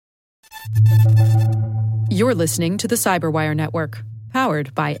You're listening to the Cyberwire Network,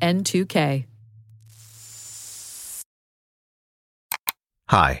 powered by N2K.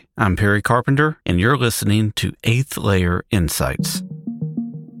 Hi, I'm Perry Carpenter, and you're listening to Eighth Layer Insights.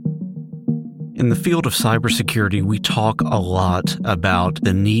 In the field of cybersecurity, we talk a lot about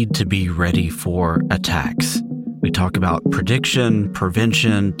the need to be ready for attacks. We talk about prediction,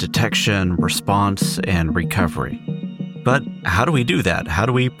 prevention, detection, response, and recovery. But how do we do that? How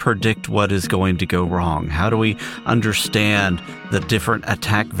do we predict what is going to go wrong? How do we understand the different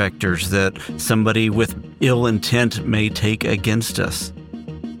attack vectors that somebody with ill intent may take against us?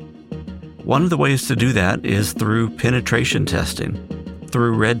 One of the ways to do that is through penetration testing,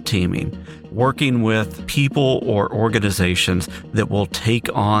 through red teaming, working with people or organizations that will take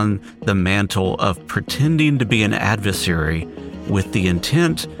on the mantle of pretending to be an adversary with the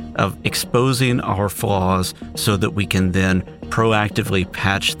intent of exposing our flaws so that we can then proactively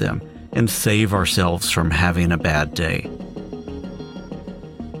patch them and save ourselves from having a bad day.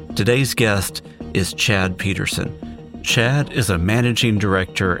 Today's guest is Chad Peterson. Chad is a managing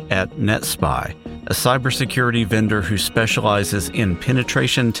director at NetSPI, a cybersecurity vendor who specializes in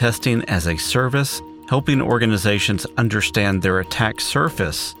penetration testing as a service, helping organizations understand their attack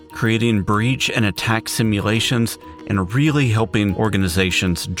surface, creating breach and attack simulations, and really helping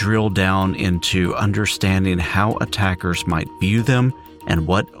organizations drill down into understanding how attackers might view them and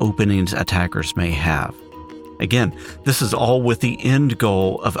what openings attackers may have. Again, this is all with the end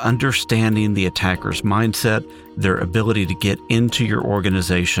goal of understanding the attacker's mindset, their ability to get into your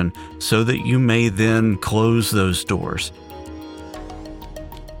organization so that you may then close those doors.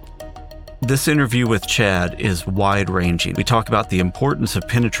 This interview with Chad is wide-ranging. We talk about the importance of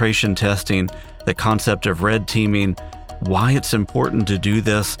penetration testing, the concept of red teaming, why it's important to do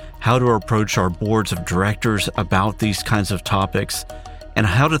this, how to approach our boards of directors about these kinds of topics, and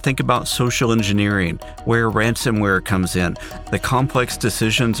how to think about social engineering, where ransomware comes in, the complex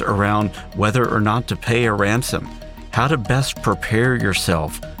decisions around whether or not to pay a ransom, how to best prepare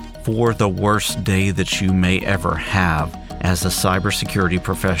yourself for the worst day that you may ever have as a cybersecurity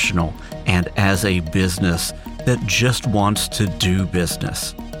professional and as a business that just wants to do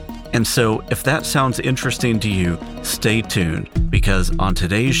business. And so if that sounds interesting to you, stay tuned, because on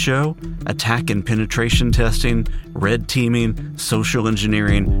today's show, attack and penetration testing, red teaming, social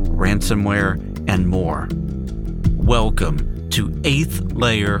engineering, ransomware, and more. Welcome to Eighth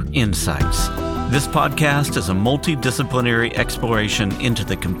Layer Insights. This podcast is a multidisciplinary exploration into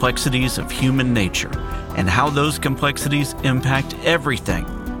the complexities of human nature and how those complexities impact everything,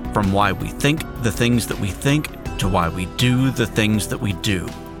 from why we think the things that we think to why we do the things that we do,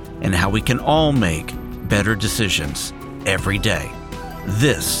 and how we can all make better decisions every day.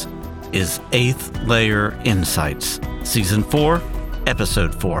 This is Eighth Layer Insights, Season 4,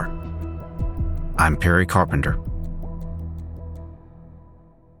 Episode 4. I'm Perry Carpenter.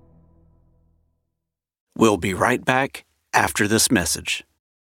 We'll be right back after this message.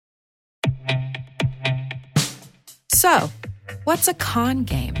 So, what's a con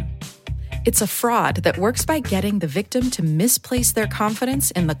game? It's a fraud that works by getting the victim to misplace their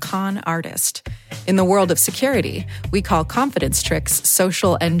confidence in the con artist. In the world of security, we call confidence tricks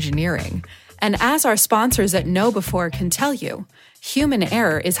social engineering. And as our sponsors at KnowBe4 can tell you, human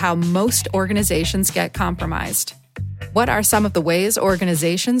error is how most organizations get compromised. What are some of the ways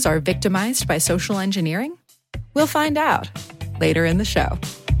organizations are victimized by social engineering? We'll find out later in the show.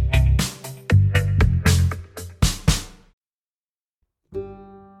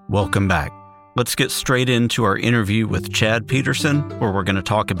 Welcome back. Let's get straight into our interview with Chad Peterson, where we're going to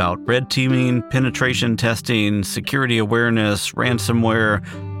talk about red teaming, penetration testing, security awareness, ransomware,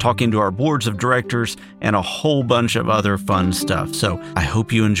 talking to our boards of directors, and a whole bunch of other fun stuff. So I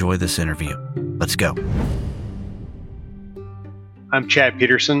hope you enjoy this interview. Let's go. I'm Chad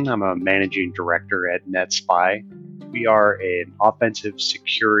Peterson. I'm a managing director at NetSPI. We are an offensive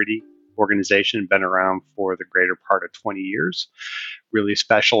security organization, been around for the greater part of 20 years. Really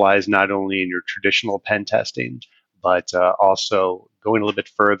specialize not only in your traditional pen testing, but also going a little bit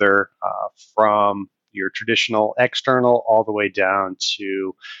further from your traditional external all the way down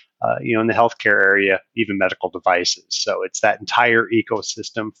to, in the healthcare area, even medical devices. So it's that entire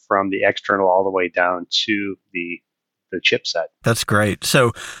ecosystem from the external all the way down to the chipset. That's great.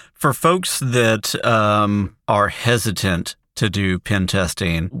 So for folks that are hesitant to do pen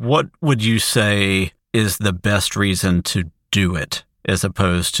testing, what would you say is the best reason to do it, as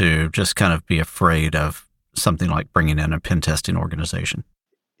opposed to just kind of be afraid of something like bringing in a pen testing organization?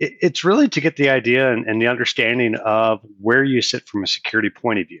 It's really to get the idea and the understanding of where you sit from a security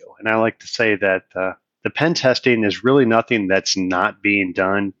point of view. And I like to say that The pen testing is really nothing that's not being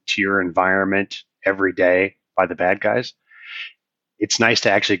done to your environment every day by the bad guys. It's nice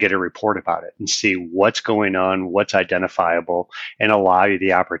to actually get a report about it and see what's going on, what's identifiable, and allow you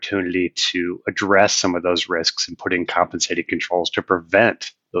the opportunity to address some of those risks and put in compensating controls to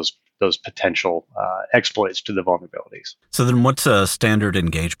prevent those potential exploits to the vulnerabilities. So then what's a standard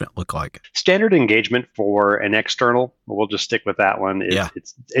engagement look like? Standard engagement for an external, we'll just stick with that one,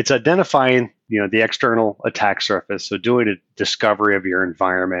 it's identifying the external attack surface, so doing a discovery of your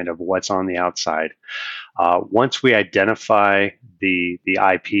environment, of what's on the outside. Once we identify the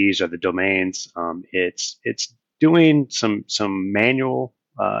IPs or the domains, it's doing some manual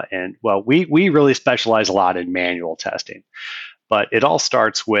we really specialize a lot in manual testing. But it all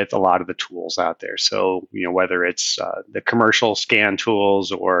starts with a lot of the tools out there. So, whether it's the commercial scan tools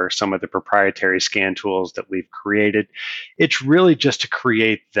or some of the proprietary scan tools that we've created, it's really just to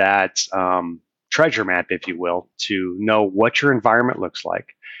create that treasure map, if you will, to know what your environment looks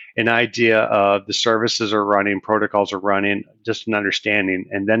like, an idea of the services are running, protocols are running, just an understanding.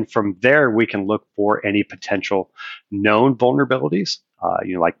 And then from there, we can look for any potential known vulnerabilities,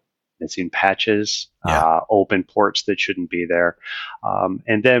 like missing patches, open ports that shouldn't be there.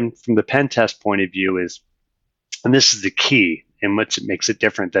 And then from the pen test point of view and this is the key and what makes it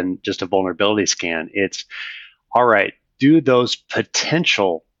different than just a vulnerability scan, it's, all right, do those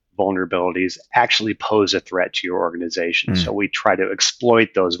potential vulnerabilities actually pose a threat to your organization? So we try to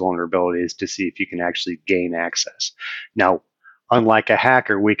exploit those vulnerabilities to see if you can actually gain access. Now, unlike a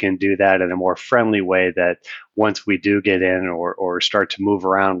hacker, we can do that in a more friendly way that once we do get in or start to move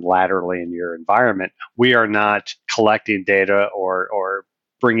around laterally in your environment, we are not collecting data or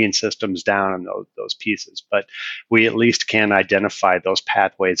bringing systems down on those pieces. But we at least can identify those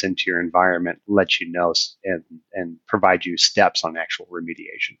pathways into your environment, let you know, and provide you steps on actual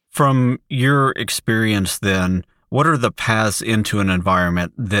remediation. From your experience then, what are the paths into an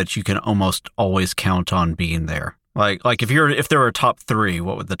environment that you can almost always count on being there? Like if there were top three,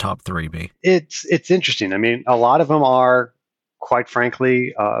 what would the top three be? It's interesting. I mean, a lot of them are, quite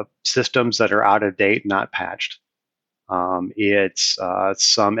frankly, systems that are out of date, not patched. It's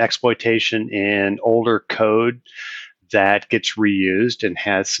some exploitation in older code that gets reused and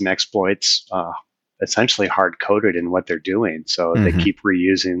has some exploits essentially hard coded in what they're doing. So they keep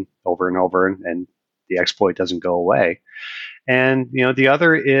reusing over and over, and the exploit doesn't go away. And the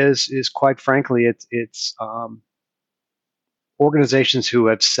other is quite frankly, it's organizations who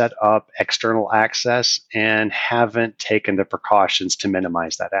have set up external access and haven't taken the precautions to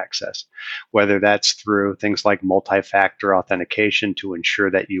minimize that access, whether that's through things like multi-factor authentication to ensure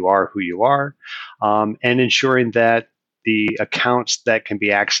that you are who you are, and ensuring that the accounts that can be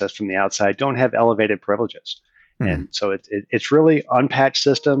accessed from the outside don't have elevated privileges. And so it's really unpatched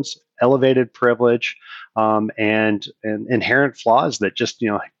systems, elevated privilege, and inherent flaws that just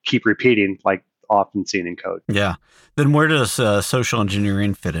keep repeating, like often seen in code. Yeah. Then where does social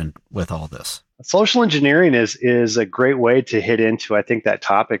engineering fit in with all this? Social engineering is a great way to hit into, I think, that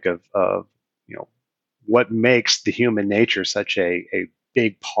topic of what makes the human nature such a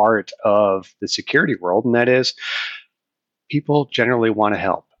big part of the security world, and that is people generally want to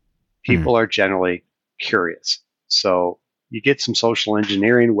help. People are generally curious. So you get some social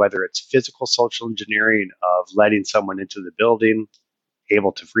engineering, whether it's physical social engineering of letting someone into the building,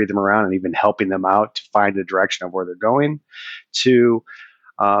 able to free them around and even helping them out to find the direction of where they're going, to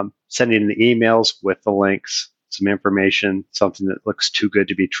sending the emails with the links, some information, something that looks too good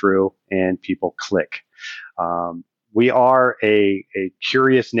to be true, and people click. We are a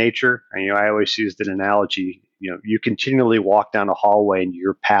curious nature. And, I always use that analogy. You continually walk down a hallway and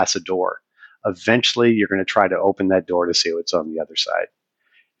you're past a door. Eventually, you're going to try to open that door to see what's on the other side.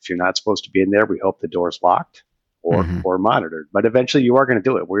 If you're not supposed to be in there, we hope the door's locked or monitored. But eventually you are going to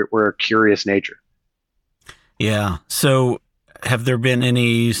do it. We're a curious nature. Yeah. So have there been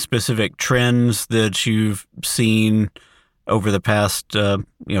any specific trends that you've seen over the past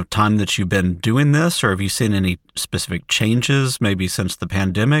time that you've been doing this, or have you seen any specific changes maybe since the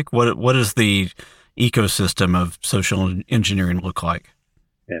pandemic? What does the ecosystem of social engineering look like?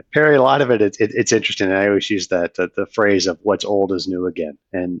 Yeah, Perry, a lot of it's interesting. I always use the phrase of what's old is new again,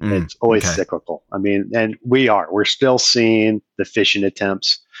 and it's always cyclical. I mean, and we're still seeing the phishing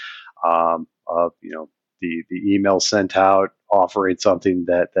attempts of the email sent out offering something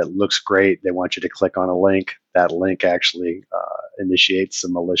that looks great. They want you to click on a link. That link actually initiates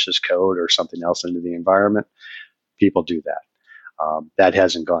some malicious code or something else into the environment. People do that. That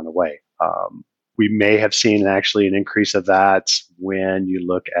hasn't gone away. We may have seen actually an increase of that when you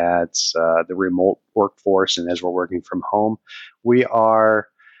look at the remote workforce, and as we're working from home, we are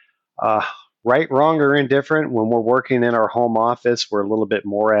right, wrong, or indifferent, when we're working in our home office, we're a little bit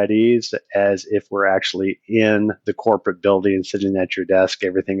more at ease as if we're actually in the corporate building, sitting at your desk.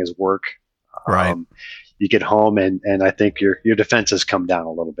 Everything is work. Right. You get home, and I think your defenses come down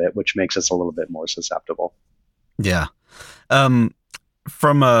a little bit, which makes us a little bit more susceptible. Yeah.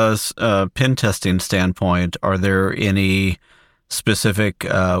 From a pen testing standpoint, are there any specific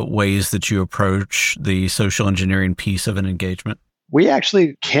ways that you approach the social engineering piece of an engagement? We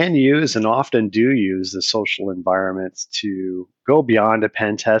actually can use and often do use the social environments to go beyond a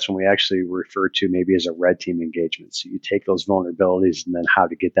pen test, when we actually refer to maybe as a red team engagement. So you take those vulnerabilities and then how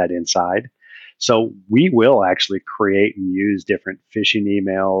to get that inside. So we will actually create and use different phishing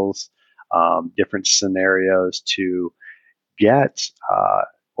emails, different scenarios to get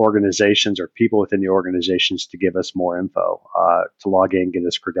organizations or people within the organizations to give us more info, to log in, get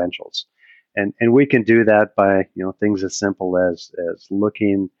us credentials. And we can do that by things as simple as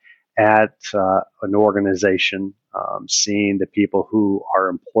looking at an organization, seeing the people who are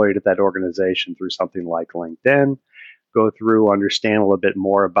employed at that organization through something like LinkedIn, go through, understand a little bit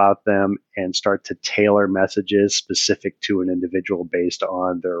more about them, and start to tailor messages specific to an individual based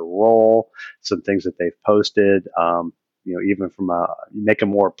on their role, some things that they've posted. Even from make it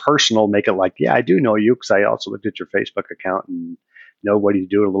more personal, make it like, yeah, I do know you because I also looked at your Facebook account and know what you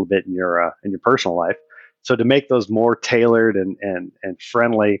do a little bit in your personal life. So to make those more tailored and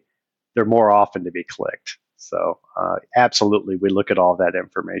friendly, they're more often to be clicked. So absolutely, we look at all that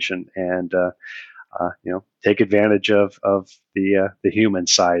information and take advantage of the human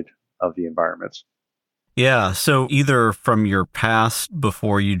side of the environments. Yeah. So either from your past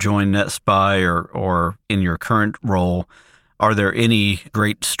before you joined NetSPI or in your current role, are there any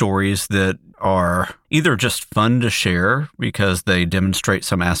great stories that are either just fun to share because they demonstrate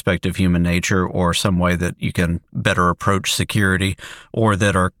some aspect of human nature or some way that you can better approach security, or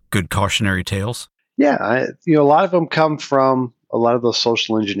that are good cautionary tales? Yeah, a lot of them come from a lot of those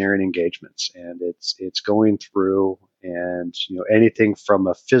social engineering engagements, and it's going through and anything from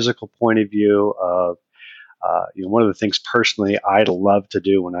a physical point of view of one of the things personally I'd love to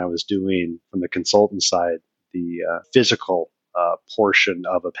do when I was doing from the consultant side, the physical portion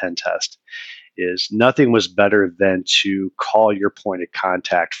of a pen test, is nothing was better than to call your point of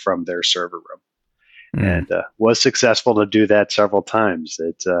contact from their server room. And was successful to do that several times.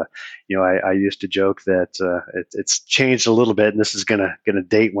 I used to joke that it's changed a little bit, and this is gonna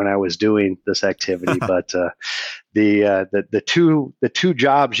date when I was doing this activity. But the two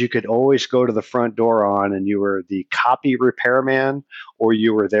jobs you could always go to the front door on, and you were the copy repairman or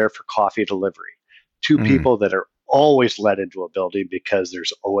you were there for coffee delivery. Two people that are always let into a building because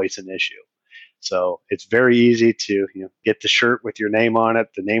there's always an issue. So it's very easy to get the shirt with your name on it,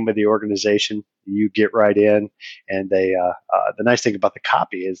 the name of the organization. You get right in, and they the nice thing about the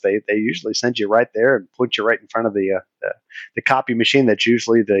copy is they usually send you right there and put you right in front of the copy machine. That's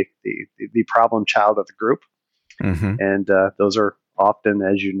usually the problem child of the group, and those are often,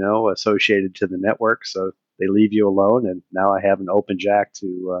 as you know, associated to the network. So they leave you alone, and now I have an open jack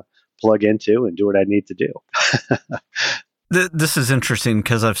to plug into and do what I need to do. This is interesting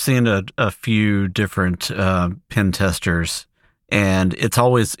because I've seen a few different pen testers, and it's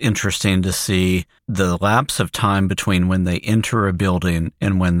always interesting to see the lapse of time between when they enter a building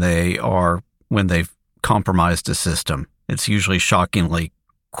and when they've compromised a system. It's usually shockingly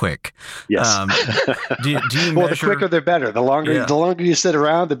quick. Yes. Do you well, measure? The quicker the better. The longer you sit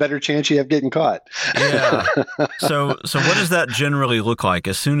around, the better chance you have getting caught. Yeah. So what does that generally look like?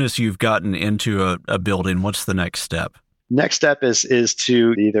 As soon as you've gotten into a building, what's the next step? Next step is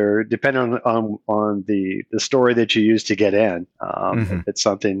to either, depend on the story that you use to get in. If it's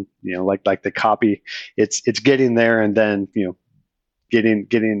something like the copy, it's getting there and then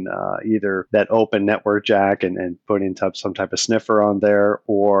getting either that open network jack and putting some type of sniffer on there,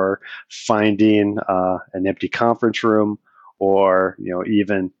 or finding an empty conference room, or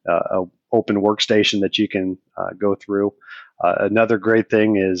even a open workstation that you can go through. Another great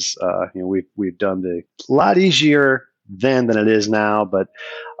thing is we've done a lot easier then than it is now, but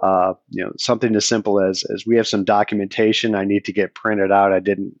something as simple as we have some documentation I need to get printed out. I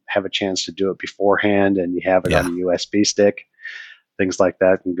didn't have a chance to do it beforehand, and you have it on a USB stick. Things like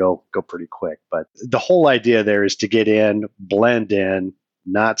that can go pretty quick. But the whole idea there is to get in, blend in,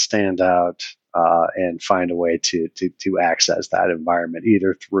 not stand out, and find a way to access that environment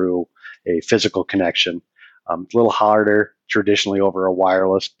either through a physical connection. A little harder traditionally over a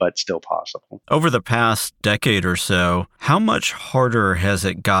wireless, but still possible. Over the past decade or so, how much harder has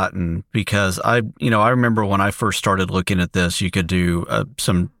it gotten? Because I remember when I first started looking at this, you could do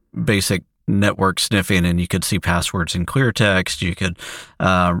some basic network sniffing and you could see passwords in clear text. You could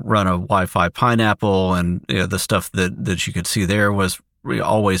run a Wi-Fi pineapple, and the stuff that you could see there was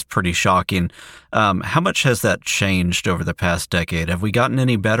always pretty shocking. How much has that changed over the past decade? Have we gotten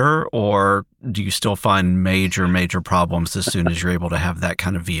any better, or do you still find major problems as soon as you're able to have that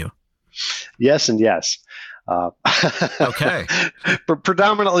kind of view? Yes and yes. Okay.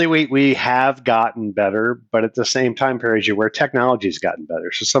 Predominantly, we have gotten better, but at the same time period, where technology has gotten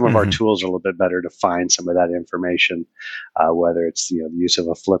better. So some of our tools are a little bit better to find some of that information, whether it's the use of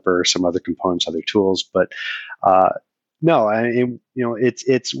a flipper or some other components, other tools. But no,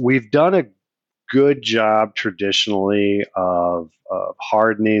 it's we've done a good job traditionally of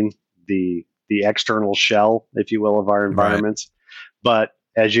hardening the external shell, if you will, of our environments. Right. But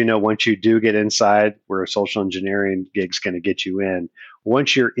as you know, once you do get inside, where a social engineering gig's going to get you in,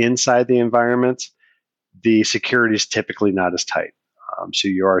 once you're inside the environment, the security is typically not as tight. So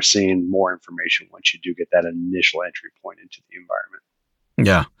you are seeing more information once you do get that initial entry point into the environment.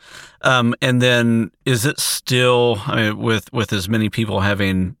 Yeah. And then is it still, with as many people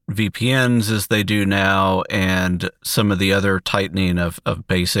having VPNs as they do now and some of the other tightening of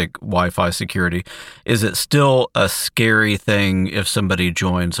basic Wi-Fi security, is it still a scary thing if somebody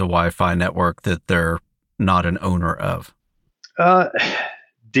joins a Wi-Fi network that they're not an owner of?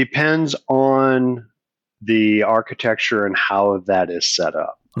 Depends on the architecture and how that is set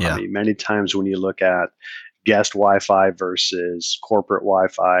up. Yeah. Many times when you look at guest Wi-Fi versus corporate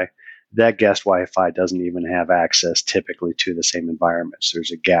Wi-Fi, that guest Wi-Fi doesn't even have access typically to the same environment. So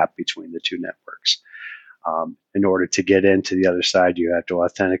there's a gap between the two networks. In order to get into the other side, you have to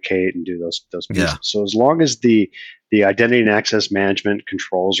authenticate and do those pieces. Yeah. So as long as the identity and access management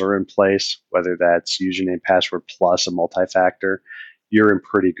controls are in place, whether that's username, password plus a multi-factor, you're in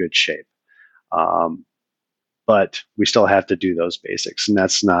pretty good shape. But we still have to do those basics, and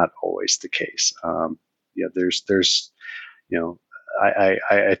that's not always the case.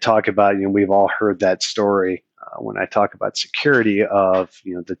 I talk about, we've all heard that story when I talk about security of,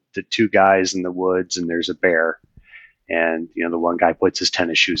 the two guys in the woods and there's a bear, and, the one guy puts his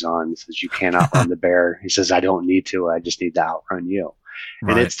tennis shoes on and says, "You can't outrun the bear." He says, "I don't need to, I just need to outrun you."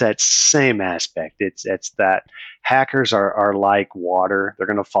 Right. And it's that same aspect. It's that hackers are like water. They're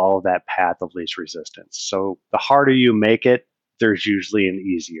going to follow that path of least resistance. So the harder you make it, there's usually an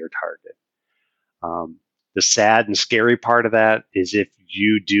easier target. The sad and scary part of that is if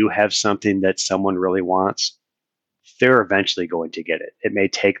you do have something that someone really wants, they're eventually going to get it. It may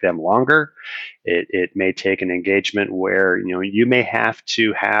take them longer. It may take an engagement where, you may have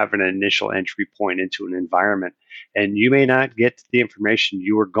to have an initial entry point into an environment, and you may not get the information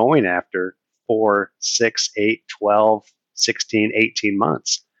you were going after for 6, 8, 12, 16, 18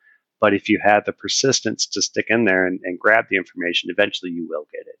 months. But if you have the persistence to stick in there and grab the information, eventually you will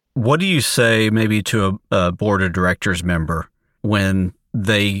get it. What do you say maybe to a board of directors member when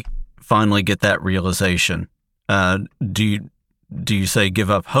they finally get that realization? Do you say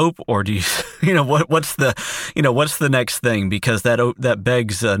give up hope, or do you, what's the next thing? Because that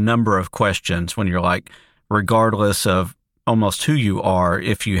begs a number of questions when you're like, regardless of almost who you are,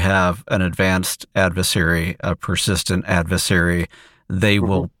 if you have an advanced adversary, a persistent adversary, they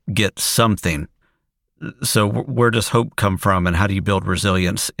will get something. So where does hope come from, and how do you build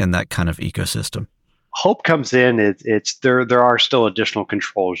resilience in that kind of ecosystem? Hope comes in. There are still additional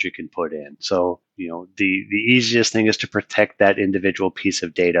controls you can put in. So the easiest thing is to protect that individual piece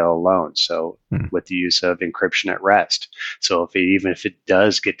of data alone. So with the use of encryption at rest. So even if it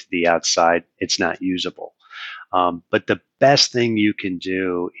does get to the outside, it's not usable. But the best thing you can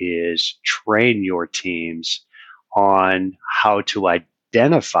do is train your teams on how to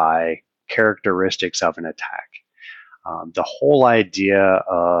identify characteristics of an attack. The whole idea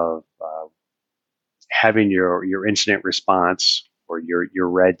of having your incident response or your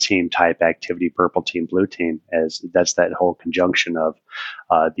red team type activity, purple team, blue team, as that's that whole conjunction of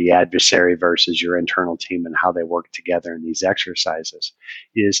the adversary versus your internal team and how they work together in these exercises,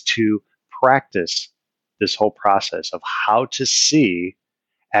 is to practice this whole process of how to see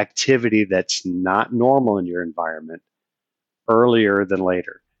activity that's not normal in your environment earlier than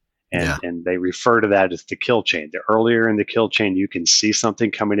later. And they refer to that as the kill chain. The earlier in the kill chain you can see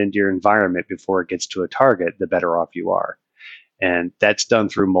something coming into your environment before it gets to a target, the better off you are. And that's done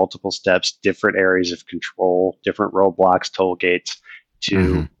through multiple steps, different areas of control, different roadblocks, toll gates,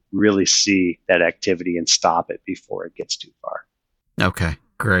 to really see that activity and stop it before it gets too far. Okay,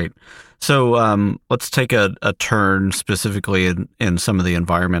 great. So let's take a turn specifically in some of the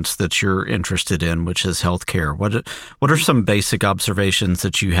environments that you're interested in, which is healthcare. What are some basic observations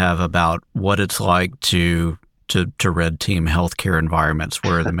that you have about what it's like to to red team healthcare environments?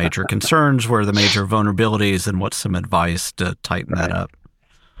 Where are the major concerns? Where are the major vulnerabilities? And what's some advice to tighten that up?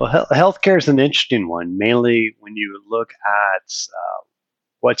 Well, healthcare is an interesting one, mainly when you look at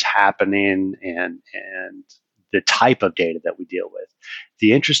what's happening and the type of data that we deal with.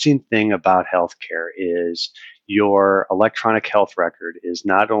 The interesting thing about healthcare is your electronic health record is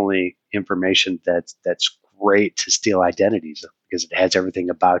not only information that's great to steal identities because it has everything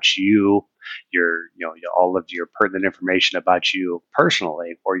about you, all of your pertinent information about you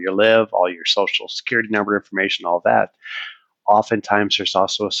personally, where you live, all your social security number information, all that. Oftentimes there's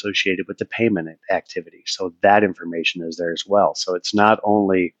also associated with the payment activity. So that information is there as well. So it's not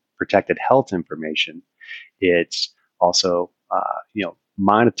only protected health information, it's also,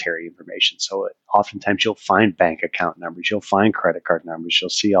 monetary information. So oftentimes you'll find bank account numbers, you'll find credit card numbers,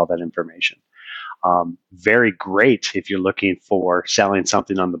 you'll see all that information. Very great if you're looking for selling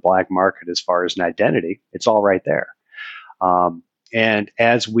something on the black market as far as an identity. It's all right there. And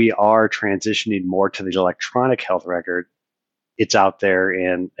as we are transitioning more to the electronic health record, it's out there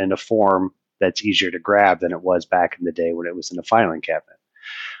in a form that's easier to grab than it was back in the day when it was in a filing cabinet.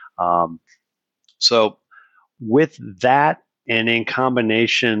 So with that, and in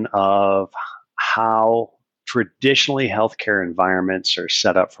combination of how traditionally healthcare environments are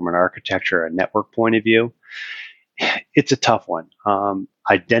set up from an architecture or a network point of view, it's a tough one.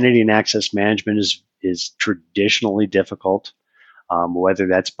 Identity and access management is traditionally difficult, whether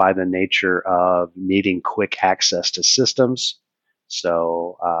that's by the nature of needing quick access to systems.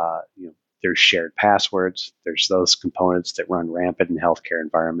 So, there's shared passwords. There's those components that run rampant in healthcare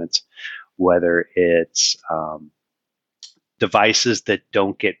environments, whether it's devices that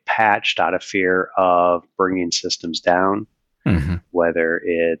don't get patched out of fear of bringing systems down, whether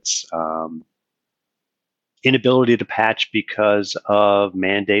it's inability to patch because of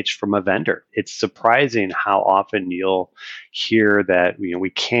mandates from a vendor. It's surprising how often you'll hear that we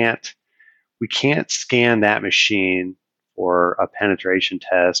can't scan that machine or a penetration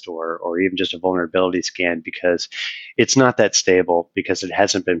test or even just a vulnerability scan because it's not that stable because it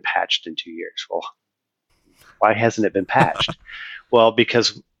hasn't been patched in 2 years. Well, why hasn't it been patched? Well,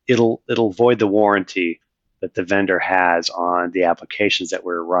 because it'll void the warranty that the vendor has on the applications that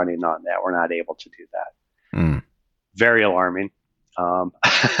we're running on that. We're not able to do that. Very alarming.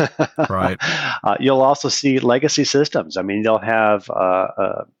 Right. You'll also see legacy systems. I mean, they'll have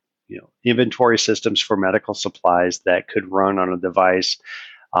inventory systems for medical supplies that could run on a device.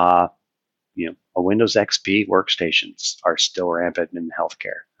 A Windows XP workstations are still rampant in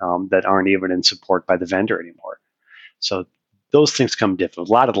healthcare that aren't even in support by the vendor anymore. So those things come different.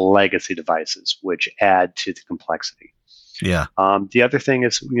 A lot of the legacy devices, which add to the complexity. Yeah. The other thing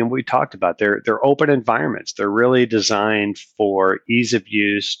is, we talked about they're open environments. They're really designed for ease of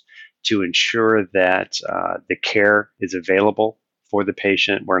use to ensure that the care is available for the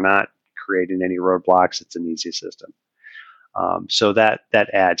patient. We're not creating any roadblocks. It's an easy system. So that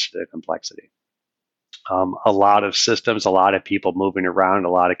adds to the complexity. A lot of systems, a lot of people moving around,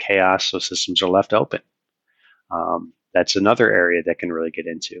 a lot of chaos, so systems are left open. That's another area that can really get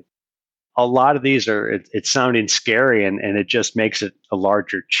into. A lot of these it's sounding scary and it just makes it a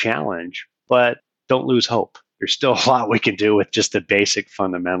larger challenge, but don't lose hope. There's still a lot we can do with just the basic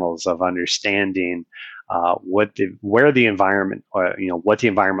fundamentals of understanding what the environment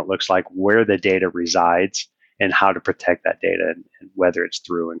looks like, where the data resides, and how to protect that data, and whether it's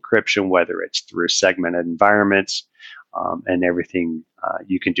through encryption, whether it's through segmented environments, and everything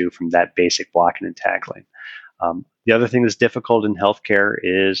you can do from that basic blocking and tackling. The other thing that's difficult in healthcare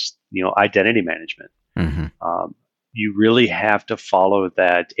is identity management. You really have to follow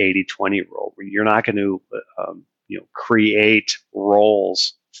that 80-20 rule, where you're not going to create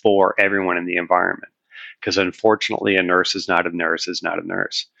roles for everyone in the environment, because unfortunately a nurse is not a nurse is not a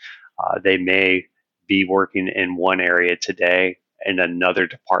nurse. They may be working in one area today, in another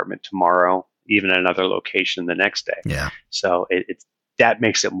department tomorrow, even another location the next day. Yeah. So that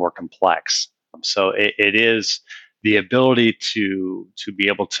makes it more complex. So it is the ability to be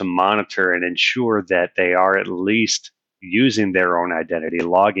able to monitor and ensure that they are at least using their own identity,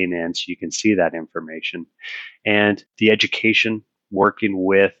 logging in so you can see that information, and the education, working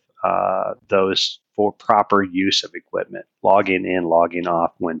with those for proper use of equipment, logging in, logging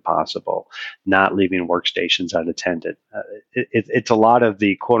off when possible, not leaving workstations unattended. It's a lot of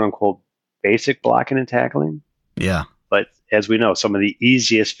the quote unquote basic blocking and tackling. Yeah. But as we know, some of the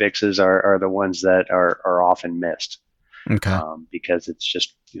easiest fixes are the ones that are often missed. Okay. Because it's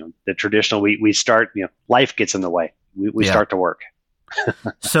just, the traditional, we start, life gets in the way. We start to work.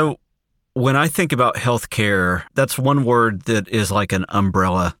 So When I think about healthcare, that's one word that is like an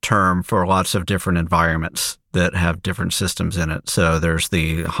umbrella term for lots of different environments that have different systems in it. So there's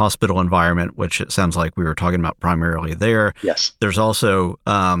the hospital environment, which it sounds like we were talking about primarily there. Yes. There's also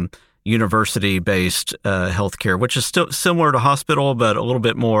university-based healthcare, which is still similar to hospital, but a little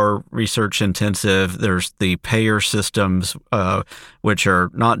bit more research intensive. There's the payer systems, which are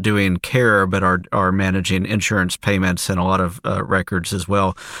not doing care, but are managing insurance payments and a lot of records as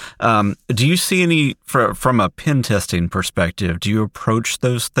well. Do you see any, from a pen testing perspective, do you approach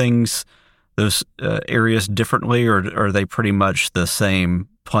those things, those areas differently, or are they pretty much the same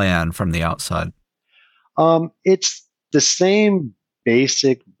plan from the outside? It's the same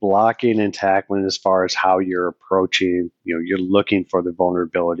basic blocking and tackling as far as how you're approaching, you're looking for the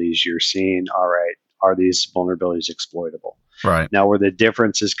vulnerabilities. You're seeing, all right, are these vulnerabilities exploitable? Right. Now, where the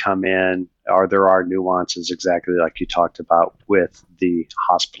differences come in, there are nuances, exactly like you talked about with the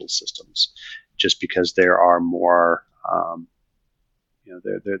hospital systems, just because there are more,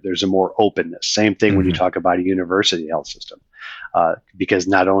 there's a more openness. Same thing when you talk about a university health system, because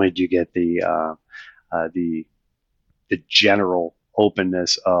not only do you get the general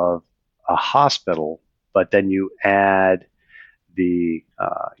openness of a hospital, but then you add the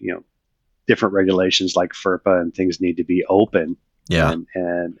different regulations like FERPA, and things need to be open. Yeah.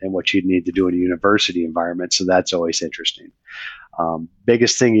 And what you need to do in a university environment. So that's always interesting.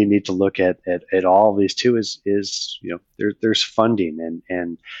 Biggest thing you need to look at all of these too is there's funding,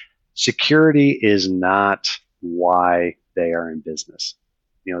 and security is not why they are in business.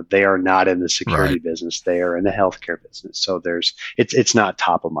 They are not in the security business. They are in the healthcare business. So it's not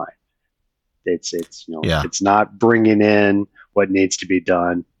top of mind. It's not bringing in what needs to be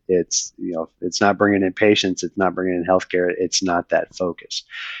done. It's not bringing in patients. It's not bringing in healthcare. It's not that focus.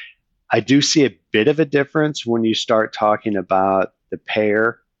 I do see a bit of a difference when you start talking about the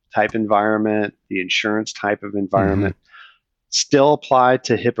payer type environment, the insurance type of environment, still apply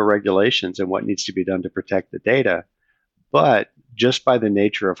to HIPAA regulations and what needs to be done to protect the data. But just by the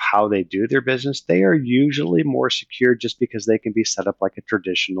nature of how they do their business, they are usually more secure just because they can be set up like a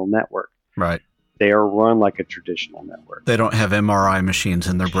traditional network. Right. They are run like a traditional network. They don't have MRI machines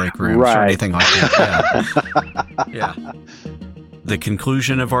in their break rooms or anything like that. Yeah. The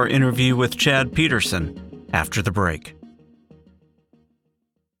conclusion of our interview with Chad Peterson after the break.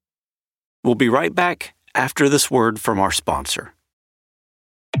 We'll be right back after this word from our sponsor.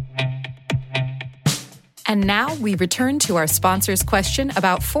 And now we return to our sponsor's question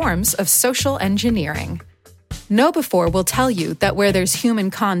about forms of social engineering. KnowBe4 will tell you that where there's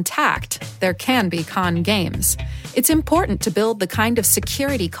human contact, there can be con games. It's important to build the kind of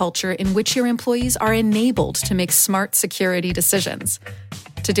security culture in which your employees are enabled to make smart security decisions.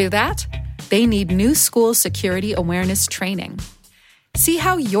 To do that, they need new school security awareness training. See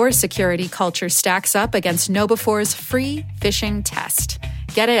how your security culture stacks up against KnowBe4's free phishing test.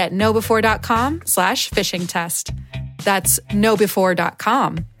 Get it at knowbe4.com/phishing test. That's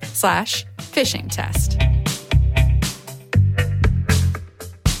knowbe4.com/phishing test.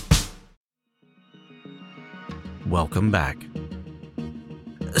 Welcome back.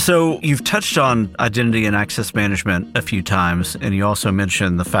 So you've touched on identity and access management a few times, and you also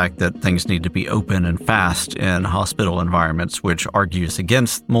mentioned the fact that things need to be open and fast in hospital environments, which argues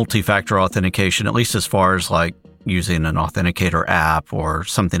against multi-factor authentication, at least as far as like using an authenticator app or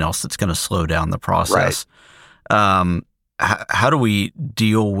something else that's going to slow down the process. Right. How do we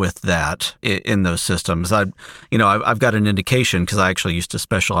deal with that in those systems? I've got an indication because I actually used to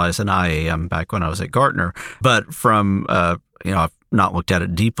specialize in IAM back when I was at Gartner, but from I've not looked at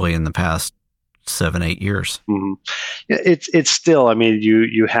it deeply in the past 7-8 years. Mm-hmm. It's still. I mean,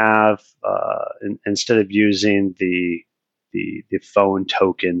 you have instead of using the phone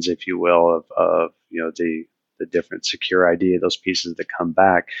tokens, if you will, of the different secure ID, those pieces that come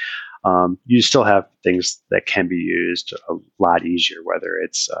back. You still have things that can be used a lot easier, whether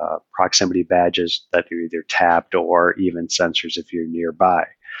it's proximity badges that are either tapped or even sensors if you're nearby.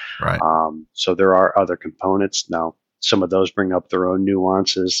 Right. So there are other components. Now, some of those bring up their own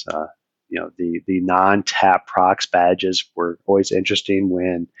nuances. The non-tap prox badges were always interesting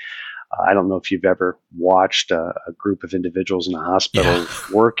when I don't know if you've ever watched a group of individuals in a hospital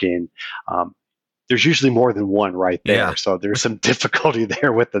working. There's usually more than one right there. Yeah. So there's some difficulty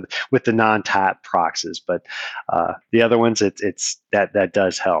there with the non-tap proxies, but the other ones, it's that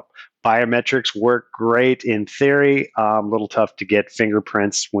does help. Biometrics work great in theory. A little tough to get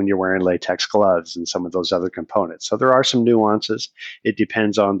fingerprints when you're wearing latex gloves and some of those other components. So there are some nuances. It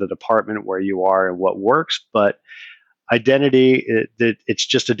depends on the department where you are and what works, but identity, it's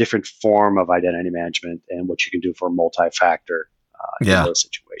just a different form of identity management and what you can do for multi-factor in those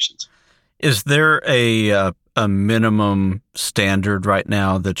situations. Is there a minimum standard right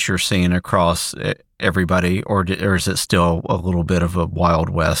now that you're seeing across everybody, or is it still a little bit of a Wild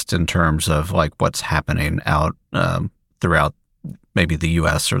West in terms of like what's happening out throughout maybe the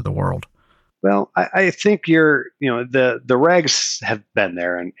U.S. or the world? Well, I think the regs have been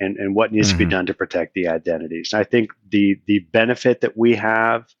there and what needs to be done to protect the identities. I think the benefit that we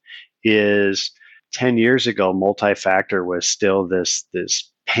have is 10 years ago, multi-factor was still this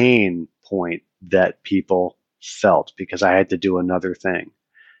pain point that people felt because I had to do another thing.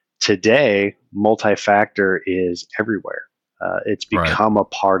 Today, multi-factor is everywhere. It's become a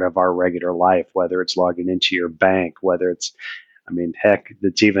part of our regular life, whether it's logging into your bank, whether it's, heck,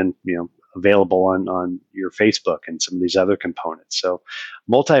 it's even, available on your Facebook and some of these other components. So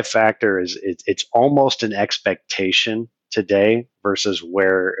multi-factor it's almost an expectation today versus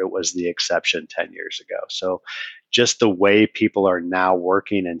where it was the exception 10 years ago. So just the way people are now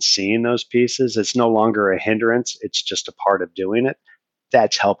working and seeing those pieces, it's no longer a hindrance. It's just a part of doing it.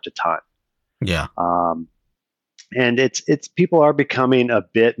 That's helped a ton. Yeah. And it's people are becoming a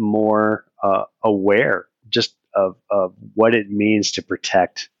bit more aware just of what it means to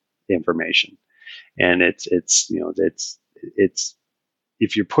protect information. And it's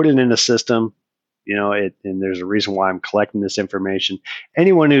if you put it in a system, and there's a reason why I'm collecting this information.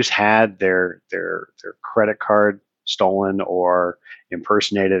 Anyone who's had their credit card stolen or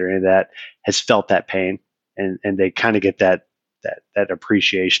impersonated or any of that has felt that pain, and they kind of get that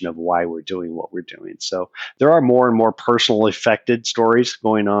appreciation of why we're doing what we're doing. So there are more and more personal affected stories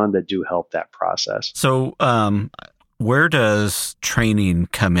going on that do help that process. So where does training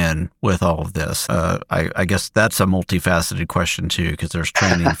come in with all of this? I guess that's a multifaceted question too, because there's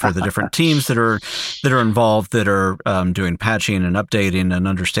training for the different teams that are involved, that are doing patching and updating and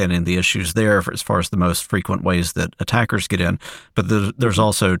understanding the issues there as far as the most frequent ways that attackers get in. But there's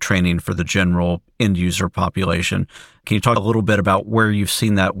also training for the general end user population. Can you talk a little bit about where you've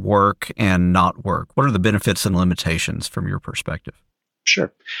seen that work and not work? What are the benefits and limitations from your perspective?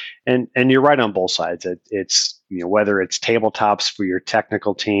 Sure. And you're right on both sides. It's whether it's tabletops for your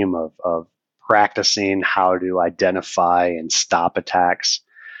technical team of practicing how to identify and stop attacks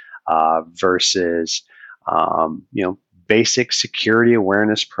versus basic security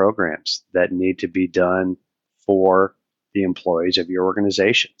awareness programs that need to be done for the employees of your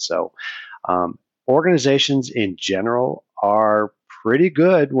organization. So organizations in general are pretty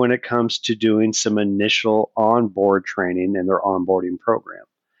good when it comes to doing some initial onboard training in their onboarding program.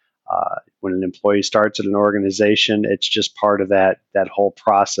 When an employee starts at an organization, it's just part of that whole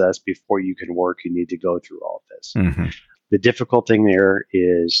process. Before you can work, you need to go through all of this. Mm-hmm. The difficult thing there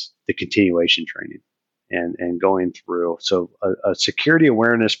is the continuation training and going through. So a security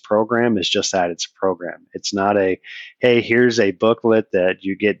awareness program is just that. It's a program. It's not hey, here's a booklet that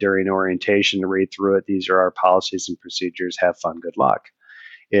you get during orientation to read through it. These are our policies and procedures. Have fun. Good luck.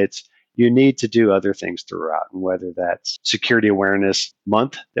 It's you need to do other things throughout, and whether that's security awareness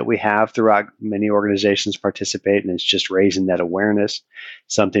month that we have throughout, many organizations participate, and it's just raising that awareness.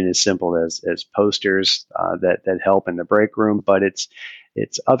 Something as simple as posters that help in the break room, but it's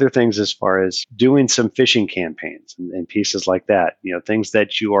other things as far as doing some phishing campaigns and pieces like that. Things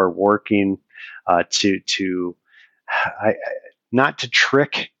that you are working not to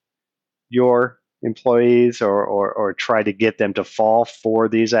trick your employees or try to get them to fall for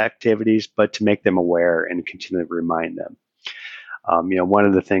these activities, but to make them aware and continually remind them. One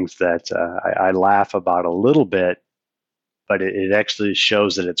of the things that I laugh about a little bit, but it actually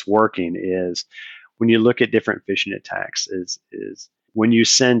shows that it's working, is when you look at different phishing attacks, is when you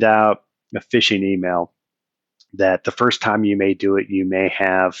send out a phishing email, that the first time you may do it, you may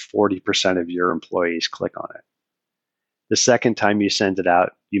have 40% of your employees click on it. The second time you send it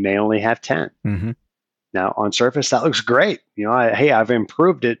out, you may only have 10. Mm-hmm. Now, on surface, that looks great. I've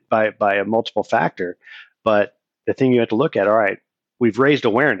improved it by a multiple factor. But the thing you have to look at, all right, we've raised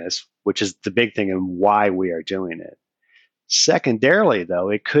awareness, which is the big thing and why we are doing it. Secondarily, though,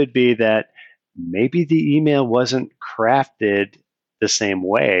 it could be that maybe the email wasn't crafted the same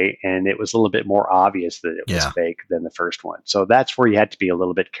way, and it was a little bit more obvious that it was fake than the first one. So that's where you had to be a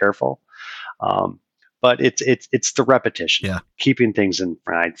little bit careful. But it's the repetition, keeping things in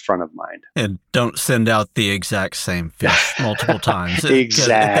front of mind. And don't send out the exact same fish multiple times.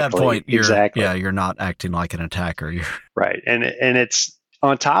 Exactly. At that point, you're not acting like an attacker. Right. And it's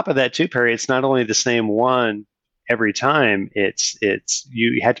on top of that too, Perry, it's not only the same one every time, it's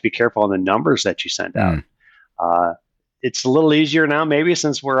you have to be careful on the numbers that you send out. It's a little easier now, maybe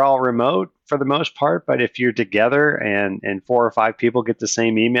since we're all remote for the most part. But if you're together and 4 or 5 people get the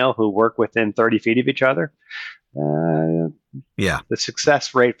same email who work within 30 feet of each other, the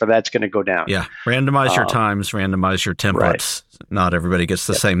success rate for that's going to go down. Yeah. Randomize your times, randomize your templates. Right. Not everybody gets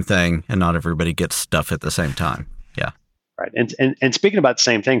the same thing, and not everybody gets stuff at the same time. Yeah. Right. And speaking about the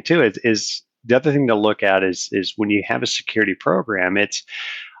same thing too, is the other thing to look at is when you have a security program, it's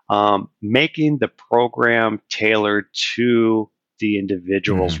making the program tailored to the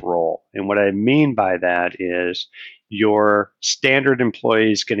individual's role. And what I mean by that is your standard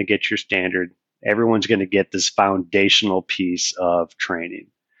employee is going to get your standard. Everyone's going to get this foundational piece of training.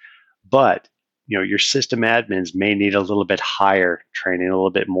 But your system admins may need a little bit higher training, a little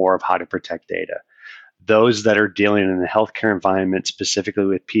bit more of how to protect data. Those that are dealing in the healthcare environment, specifically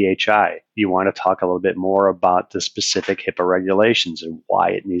with PHI, you want to talk a little bit more about the specific HIPAA regulations and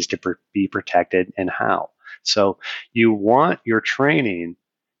why it needs to be protected and how. So you want your training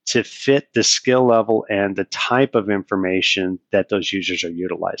to fit the skill level and the type of information that those users are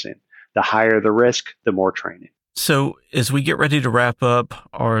utilizing. The higher the risk, the more training. So as we get ready to wrap up,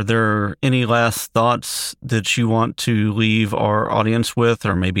 are there any last thoughts that you want to leave our audience with,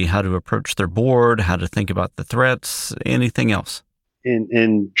 or maybe how to approach their board, how to think about the threats, anything else?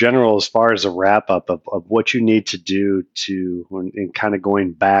 In general, as far as a wrap up of what you need to do and kind of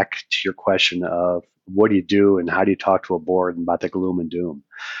going back to your question of what do you do and how do you talk to a board about the gloom and doom,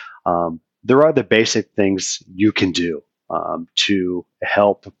 there are the basic things you can do to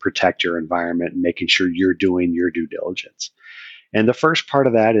help protect your environment and making sure you're doing your due diligence. And the first part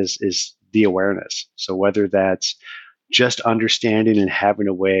of that is the awareness. So whether that's just understanding and having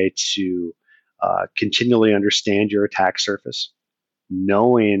a way to continually understand your attack surface,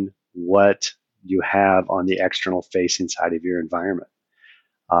 knowing what you have on the external facing side of your environment,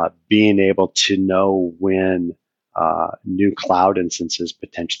 being able to know when new cloud instances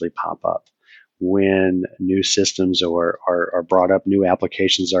potentially pop up, when new systems are brought up, new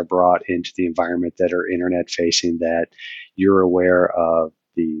applications are brought into the environment that are internet facing, that you're aware of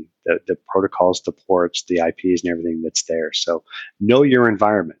the protocols, the ports, the IPs, and everything that's there. So know your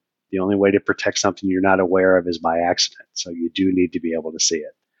environment. The only way to protect something you're not aware of is by accident. So you do need to be able to see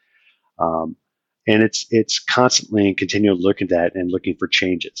it. And it's constantly and continually looking at that and looking for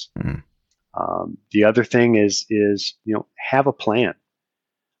changes. The other thing is have a plan.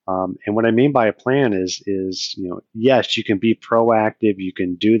 And what I mean by a plan is yes, you can be proactive, you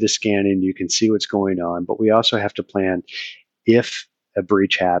can do the scanning, you can see what's going on, but we also have to plan if a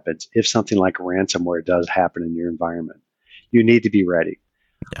breach happens, if something like ransomware does happen in your environment, you need to be ready.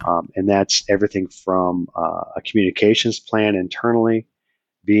 Yeah. And that's everything from a communications plan internally,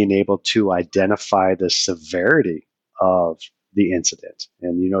 being able to identify the severity of the incident.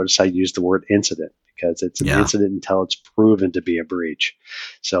 And you notice I use the word incident, because it's an incident until it's proven to be a breach.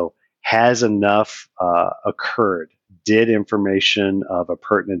 So has enough occurred? Did information of a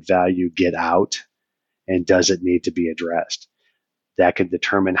pertinent value get out? And does it need to be addressed? That can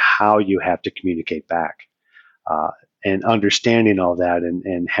determine how you have to communicate back. And understanding all that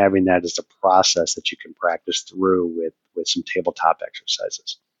and having that as a process that you can practice through with some tabletop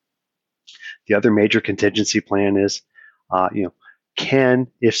exercises. The other major contingency plan is, can,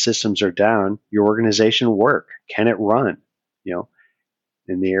 if systems are down, your organization work? Can it run?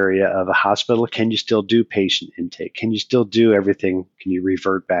 In the area of a hospital, can you still do patient intake? Can you still do everything? Can you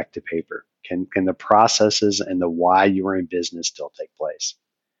revert back to paper? Can the processes and the why you are in business still take place?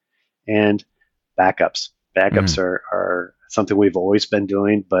 And backups. Backups are something we've always been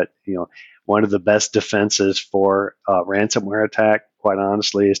doing, but one of the best defenses for a ransomware attack, quite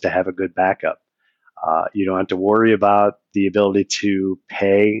honestly, is to have a good backup. You don't have to worry about the ability to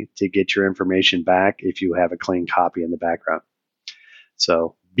pay to get your information back if you have a clean copy in the background.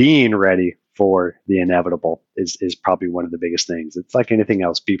 So being ready for the inevitable is probably one of the biggest things. It's like anything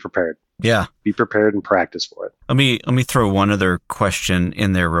else, be prepared. Yeah. Be prepared and practice for it. Let me throw one other question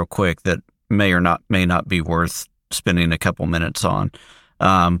in there real quick that may not be worth spending a couple minutes on.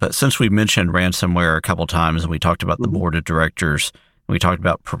 But since we mentioned ransomware a couple times and we talked about the board of directors, we talked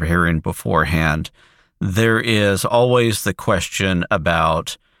about preparing beforehand, there is always the question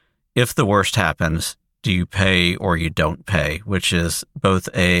about, if the worst happens, do you pay or you don't pay, which is both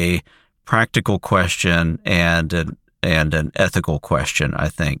a practical question and an ethical question, I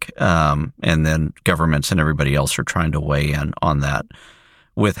think. And then governments and everybody else are trying to weigh in on that.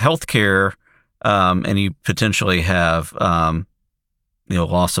 With healthcare, and you potentially have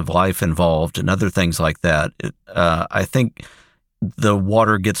loss of life involved and other things like that, I think the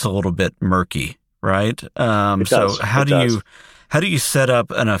water gets a little bit murky, right? So how do you set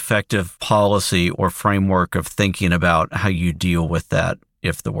up an effective policy or framework of thinking about how you deal with that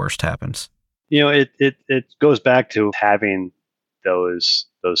if the worst happens? It goes back to having those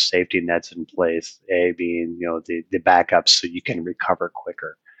those safety nets in place. A being, the backups so you can recover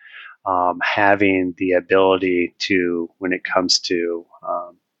quicker. Having the ability to, when it comes to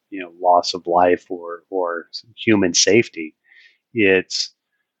loss of life or human safety, it's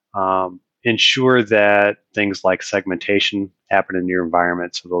ensure that things like segmentation happen in your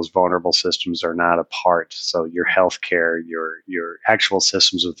environment, so those vulnerable systems are not apart. So your healthcare, your actual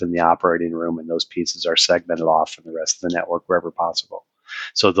systems within the operating room, and those pieces are segmented off from the rest of the network wherever possible.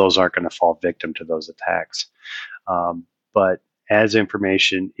 So those aren't going to fall victim to those attacks. But as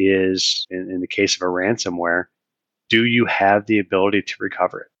information is, in the case of a ransomware, do you have the ability to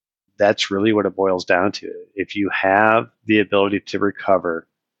recover it? That's really what it boils down to. If you have the ability to recover,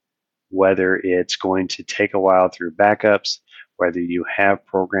 whether it's going to take a while through backups, whether you have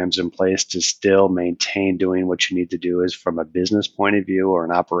programs in place to still maintain doing what you need to do is from a business point of view or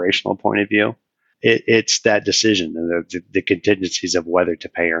an operational point of view, it's that decision and the contingencies of whether to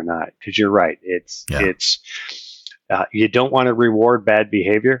pay or not. Because you're right, you don't want to reward bad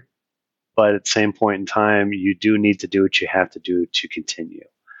behavior, but at the same point in time, you do need to do what you have to do to continue.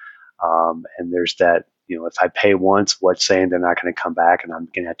 And there's that, if I pay once, what's saying they're not going to come back and I'm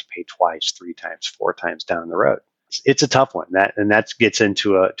going to have to pay twice, 3 times, 4 times down the road. It's a tough one. That gets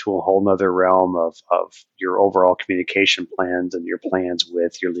into a whole nother realm of your overall communication plans and your plans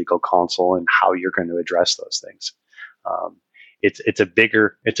with your legal counsel and how you're going to address those things. It's a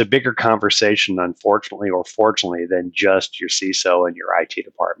bigger conversation, unfortunately or fortunately, than just your CISO and your IT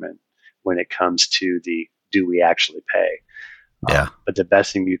department when it comes to do we actually pay? Yeah. But the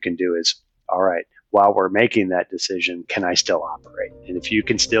best thing you can do is, all right, while we're making that decision, can I still operate? And if you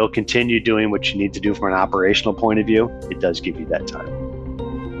can still continue doing what you need to do from an operational point of view, it does give you that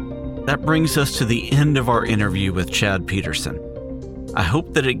time. That brings us to the end of our interview with Chad Peterson. I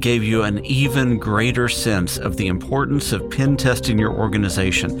hope that it gave you an even greater sense of the importance of pen testing your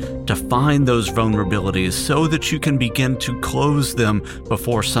organization to find those vulnerabilities so that you can begin to close them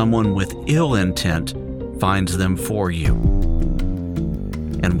before someone with ill intent finds them for you.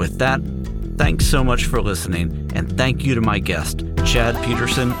 And with that, thanks so much for listening, and thank you to my guest, Chad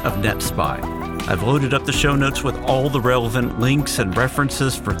Peterson of NetSPI. I've loaded up the show notes with all the relevant links and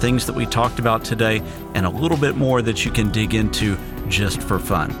references for things that we talked about today, and a little bit more that you can dig into just for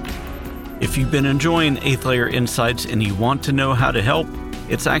fun. If you've been enjoying 8th Layer Insights and you want to know how to help,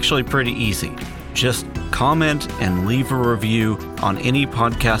 it's actually pretty easy. Just comment and leave a review on any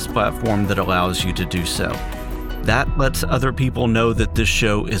podcast platform that allows you to do so. That lets other people know that this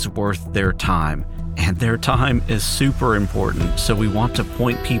show is worth their time, and their time is super important, so we want to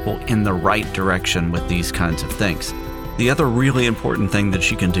point people in the right direction with these kinds of things. The other really important thing that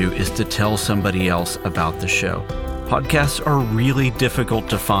you can do is to tell somebody else about the show. Podcasts are really difficult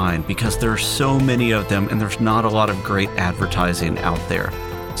to find because there are so many of them and there's not a lot of great advertising out there.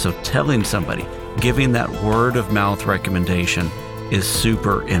 So telling somebody, giving that word of mouth recommendation is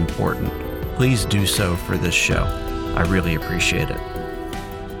super important. Please do so for this show. I really appreciate it.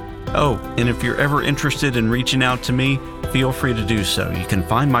 Oh, and if you're ever interested in reaching out to me, feel free to do so. You can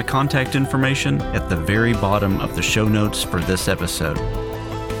find my contact information at the very bottom of the show notes for this episode.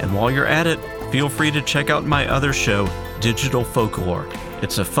 And while you're at it, feel free to check out my other show, Digital Folklore.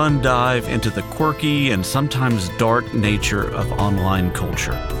 It's a fun dive into the quirky and sometimes dark nature of online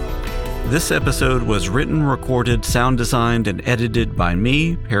culture. This episode was written, recorded, sound designed, and edited by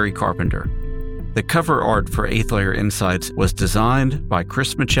me, Perry Carpenter. The cover art for 8th Layer Insights was designed by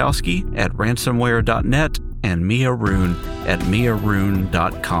Chris Machowski at ransomware.net and Mia Rune at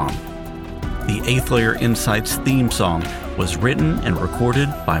miarune.com. The 8th Layer Insights theme song was written and recorded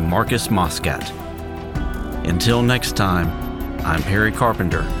by Marcus Moscat. Until next time, I'm Perry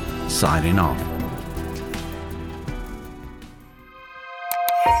Carpenter, signing off.